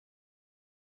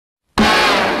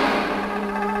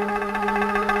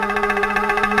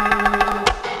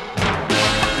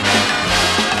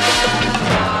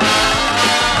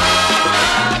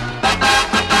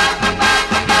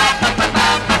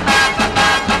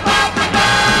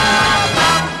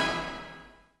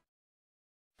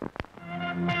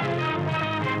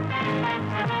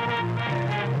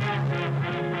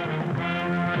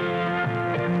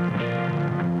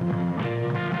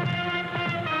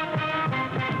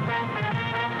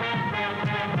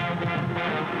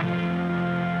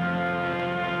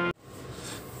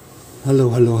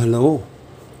Hello, hello, hello.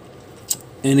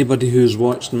 Anybody who's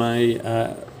watched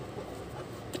my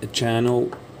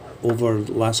channel over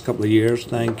the last couple of years,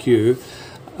 thank you,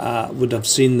 would have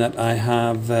seen that I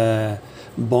have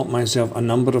bought myself a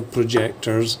number of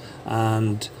projectors,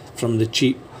 and from the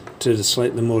cheap to the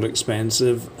slightly more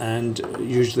expensive, and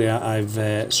usually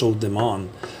I've sold them on.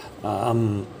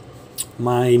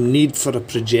 My need for a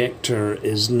projector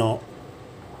is not,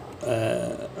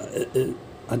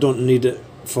 I don't need it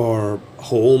for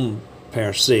home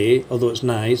per se, although it's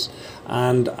nice,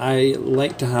 and I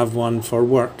like to have one for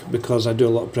work because I do a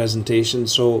lot of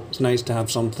presentations, so it's nice to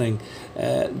have something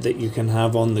that you can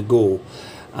have on the go.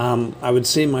 I would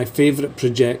say my favourite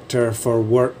projector for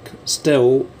work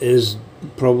still is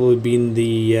probably been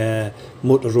the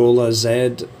Motorola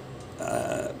Z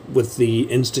with the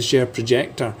InstaShare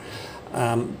projector.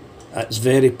 It's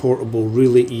very portable,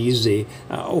 really easy.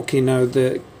 Okay, now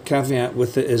the caveat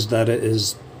with it is that it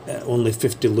is only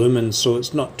 50 lumens, so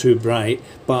it's not too bright,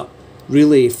 but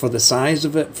really for the size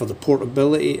of it, for the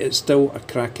portability, it's still a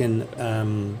cracking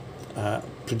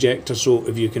projector. So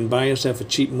if you can buy yourself a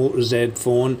cheap Moto Z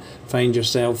phone, find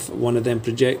yourself one of them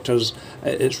projectors,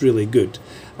 it's really good.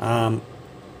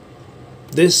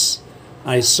 This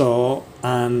I saw,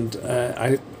 and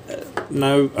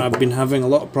now I've been having a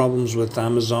lot of problems with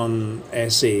Amazon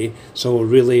SA, so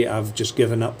really I've just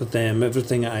given up with them.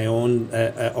 Everything I own,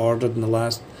 ordered in the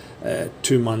last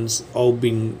 2 months, all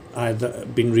either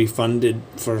been refunded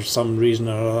for some reason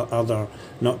or other,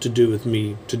 not to do with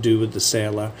me, to do with the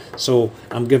seller. So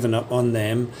I'm giving up on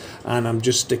them, and I'm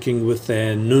just sticking with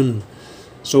Noon.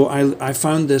 So I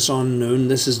found this on Noon.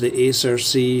 This is the Acer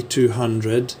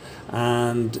C200,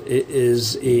 and it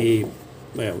is a,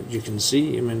 well, you can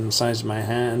see, I mean, the size of my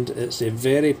hand, it's a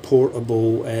very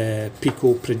portable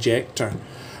Pico projector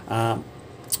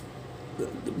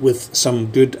with some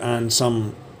good and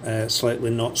some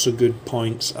slightly not so good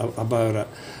points about it.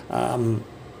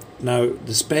 Now,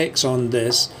 the specs on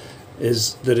this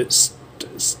is that it's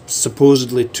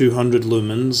supposedly 200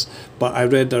 lumens, but I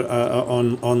read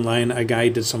online a guy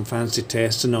did some fancy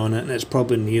testing on it, and it's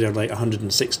probably nearer like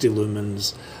 160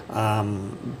 lumens.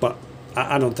 But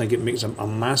I don't think it makes a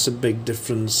massive big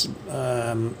difference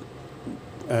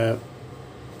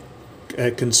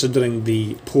considering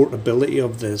the portability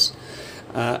of this.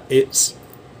 It's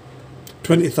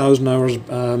 20,000 hours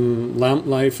lamp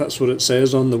life, that's what it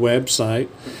says on the website.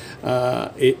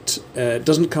 It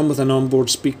doesn't come with an onboard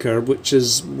speaker, which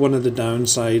is one of the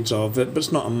downsides of it, but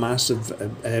it's not a massive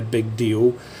big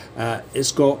deal.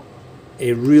 It's got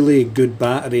a really good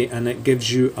battery, and it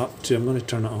gives you up to, I'm going to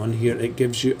turn it on here, it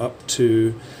gives you up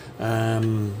to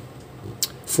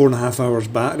 4.5 hours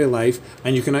battery life,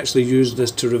 and you can actually use this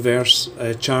to reverse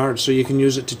charge, so you can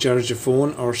use it to charge your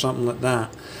phone or something like that.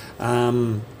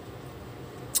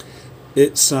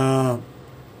 It's a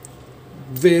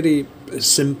very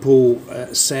simple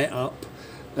setup.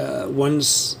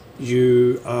 Once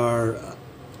you are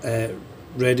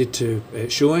ready to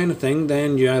show anything,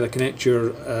 then you either connect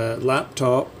your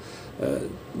laptop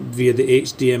via the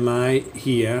HDMI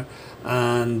here,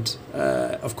 and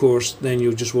of course then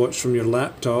you'll just watch from your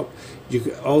laptop. You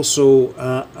can also,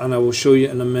 and I will show you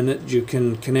in a minute, you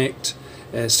can connect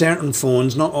certain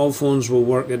phones. Not all phones will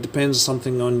work. It depends on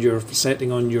something on your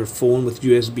setting on your phone with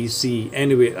USB-C.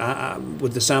 Anyway,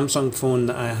 with the Samsung phone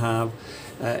that I have,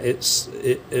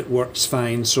 it works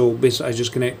fine. So basically I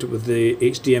just connect it with the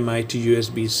HDMI to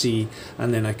USB-C,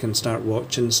 and then I can start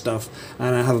watching stuff.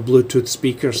 And I have a Bluetooth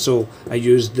speaker, so I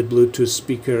use the Bluetooth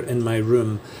speaker in my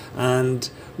room. And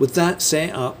with that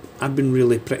setup, I've been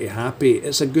really pretty happy.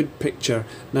 It's a good picture.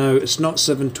 Now, it's not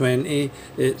 720,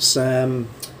 it's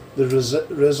the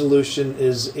resolution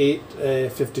is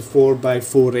 854 by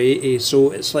 480, so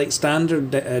it's like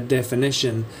standard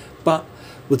definition, but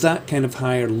with that kind of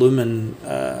higher lumen,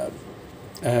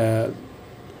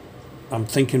 I'm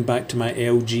thinking back to my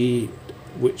LG,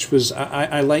 which was,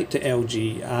 I liked the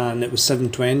LG, and it was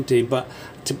 720, but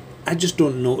I just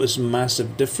don't notice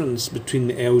massive difference between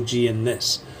the LG and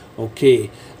this.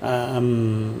 Okay,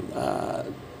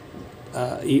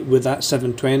 with that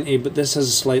 720, but this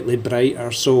is slightly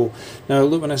brighter. So now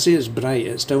look, when I say it's bright,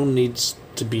 it still needs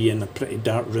to be in a pretty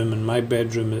dark room, and my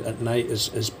bedroom at night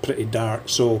is pretty dark,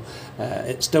 so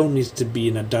it still needs to be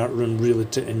in a dark room really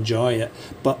to enjoy it.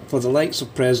 But for the likes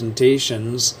of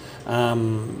presentations,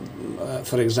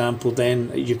 for example,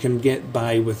 then you can get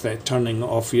by with turning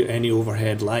off any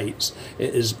overhead lights.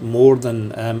 It is more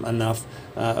than enough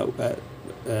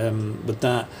with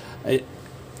that.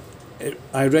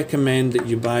 I recommend that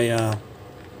you buy a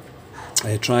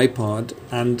tripod,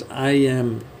 and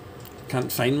I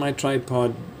can't find my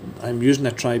tripod. I'm using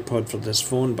a tripod for this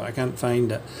phone, but I can't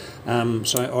find it.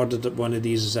 So I ordered one of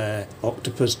these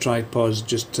octopus tripods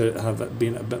just to have it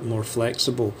being a bit more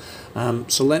flexible.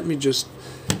 So let me just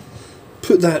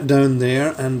put that down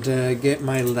there and get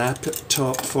my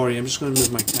laptop for you. I'm just going to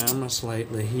move my camera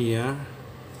slightly here.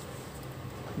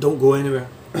 Don't go anywhere.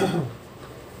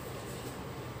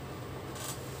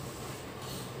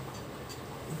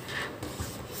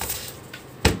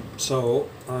 So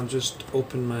I'll just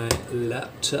open my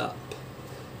laptop,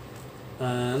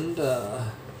 and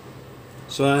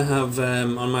so I have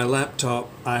on my laptop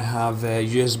I have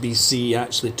USB-C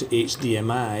actually to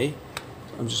HDMI.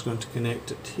 I'm just going to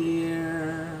connect it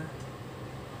here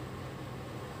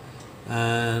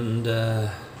and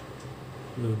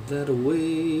move that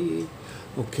away.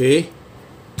 Okay,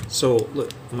 so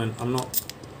look, I mean, I'm not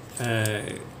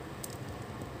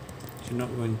you're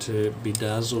not going to be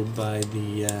dazzled by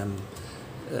the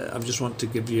I just want to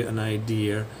give you an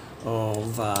idea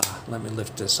of let me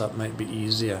lift this up, might be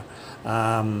easier.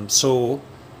 So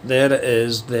there it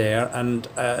is there, and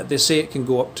they say it can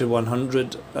go up to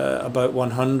 100 about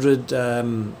 100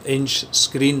 inch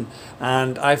screen,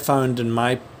 and I found in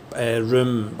my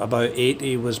room about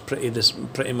 80 was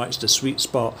pretty much the sweet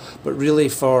spot. But really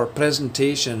for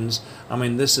presentations, I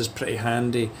mean, this is pretty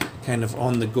handy, kind of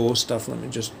on the go stuff. Let me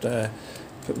just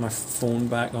put my phone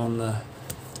back on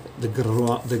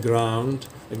the ground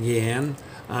again.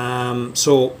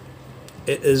 So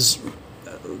it is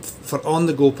for on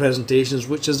the go presentations,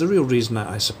 which is the real reason that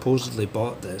I supposedly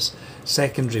bought this.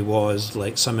 Secondary was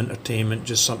like some entertainment,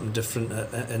 just something different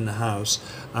in the house.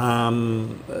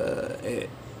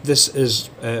 This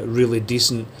is really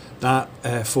decent. That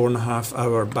 4.5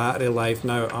 hour battery life.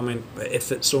 Now, I mean,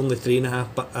 if it's only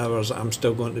 3.5 hours, I'm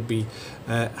still going to be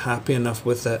happy enough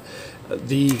with it.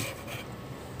 The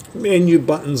menu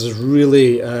buttons is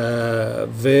really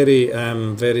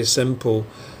very simple.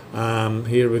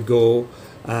 Here we go,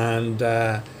 and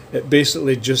it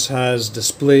basically just has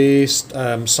display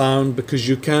sound, because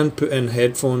you can put in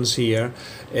headphones here.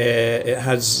 It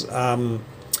has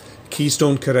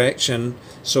keystone correction,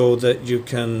 so that you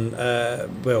can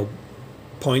well,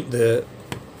 point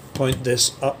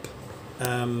this up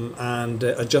and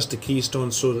adjust the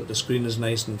keystone so that the screen is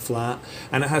nice and flat.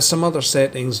 And it has some other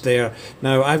settings there.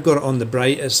 Now I've got it on the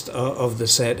brightest of the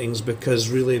settings, because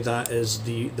really that is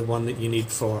the one that you need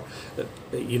for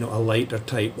you know, a lighter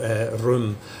type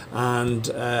room. And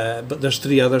but there's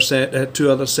two other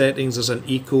settings. There's an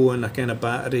eco and a kind of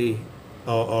battery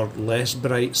or less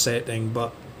bright setting,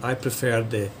 but I prefer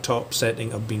the top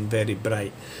setting of being very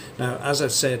bright. Now, as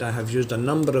I've said, I have used a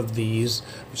number of these.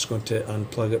 I'm just going to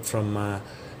unplug it from my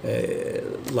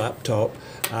laptop.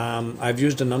 I've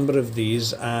used a number of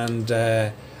these, and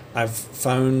I've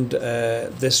found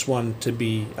this one to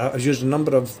be... I've used a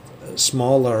number of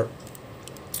smaller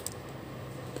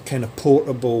kind of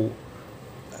portable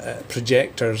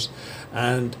projectors,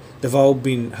 and they've all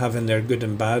been having their good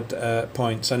and bad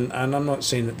points. And I'm not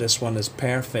saying that this one is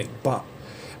perfect, but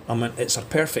I mean, it's a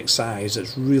perfect size.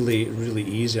 It's really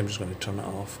easy. I'm just going to turn it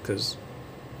off, because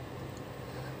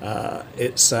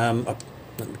it's let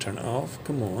me turn it off.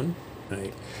 Come on,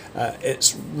 right?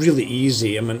 It's really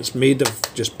easy. I mean, it's made of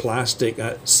just plastic.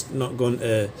 It's not going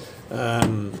to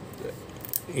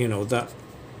you know, that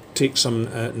takes some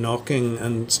knocking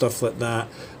and stuff like that.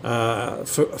 I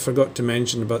forgot to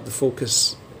mention about the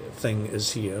focus thing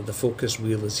is here. The focus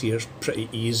wheel is here. It's pretty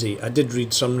easy. I did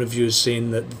read some reviews saying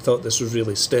that they thought this was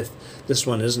really stiff. This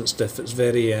one isn't stiff. It's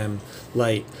very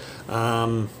light.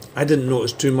 I didn't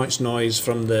notice too much noise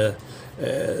from the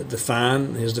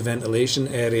fan. Here's the ventilation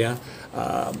area.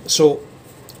 So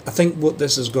I think what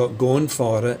this has got going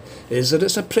for it is that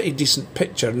it's a pretty decent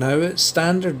picture. Now, it's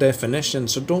standard definition,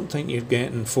 so don't think you're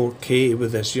getting 4K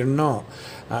with this. You're not.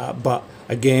 But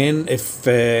again, if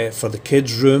for the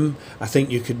kids' room, I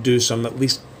think you could do some at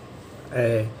least...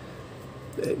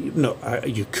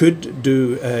 you could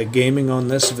do gaming on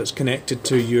this if it's connected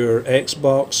to your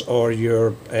Xbox or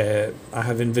your I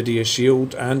have Nvidia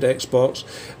Shield and Xbox.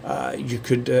 You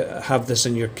could have this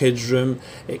in your kids' room.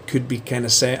 It could be kind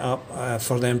of set up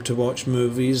for them to watch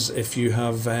movies if you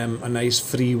have a nice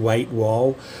free white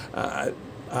wall.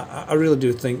 I really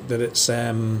do think that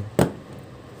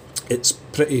it's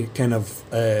pretty kind of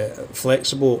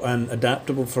flexible and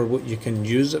adaptable for what you can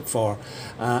use it for.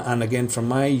 And again, for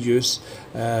my use,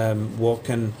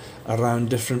 walking around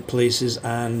different places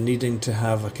and needing to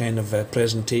have a kind of a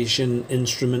presentation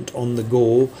instrument on the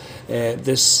go,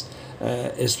 this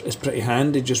is pretty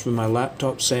handy just with my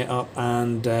laptop setup,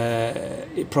 and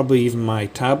probably even my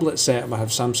tablet setup. I have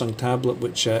Samsung tablet,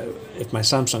 which if my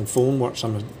Samsung phone works,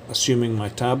 I'm assuming my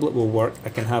tablet will work. I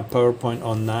can have PowerPoint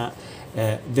on that.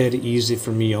 Very easy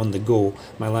for me on the go.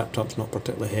 My laptop's not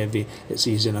particularly heavy. It's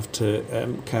easy enough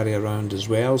to carry around as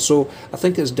well. So I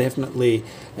think it's definitely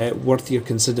worth your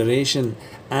consideration.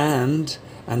 And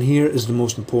here is the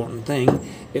most important thing,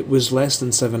 it was less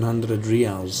than 700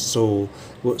 reals. So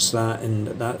what's that? And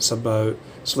that's about,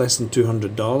 it's less than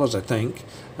 $200, I think.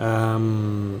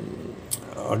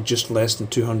 Or just less than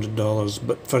 $200.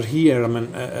 But for here, I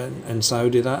mean, in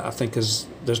Saudi, that I think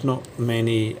there's not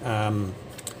many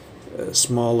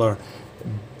smaller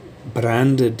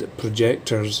branded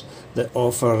projectors that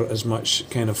offer as much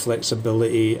kind of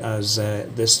flexibility as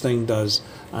this thing does,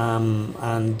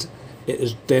 and it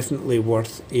is definitely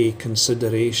worth a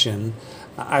consideration.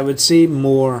 I would say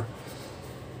more,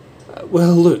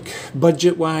 well, look,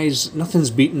 budget wise,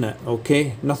 nothing's beating it,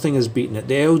 okay? Nothing is beating it.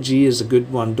 The LG is a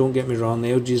good one, don't get me wrong, the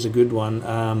LG is a good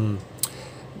one.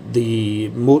 The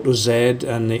Moto Z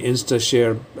and the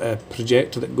InstaShare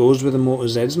projector that goes with the Moto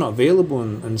Z is not available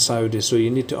in Saudi, so you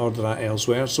need to order that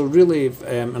elsewhere. So really,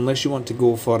 unless you want to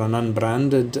go for an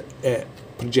unbranded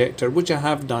projector, which I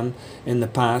have done in the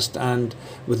past and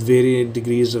with varying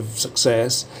degrees of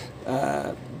success,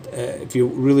 if you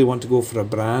really want to go for a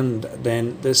brand,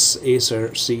 then this Acer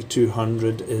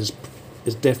C200 is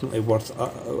definitely worth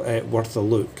a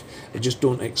look. I just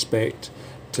don't expect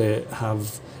to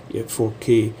have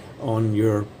 4K on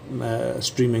your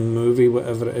streaming movie,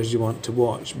 whatever it is you want to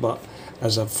watch, but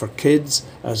for kids,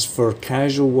 as for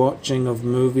casual watching of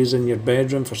movies in your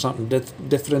bedroom, for something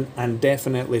different, and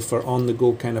definitely for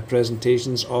on-the-go kind of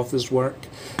presentations, office work,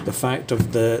 the fact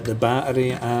of the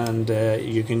battery, and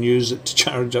you can use it to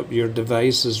charge up your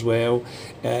device as well.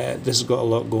 This has got a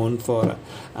lot going for it.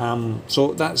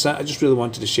 So that's it. I just really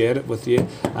wanted to share it with you.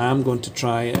 I'm going to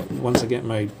try it once I get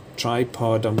my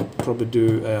tripod. I'll probably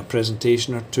do a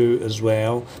presentation or two as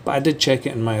well, but I did check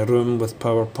it in my room with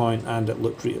PowerPoint and it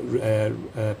looked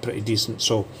pretty decent.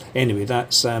 So anyway,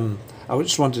 that's I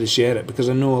just wanted to share it because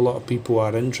I know a lot of people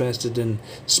are interested in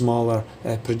smaller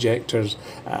projectors,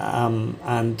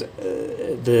 and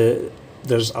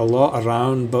there's a lot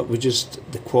around, but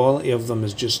the quality of them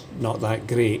is just not that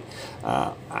great.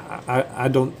 I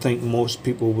don't think most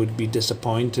people would be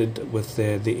disappointed with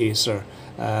the Acer,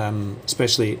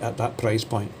 especially at that price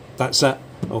point. That's it.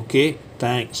 Okay,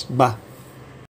 thanks. Bye.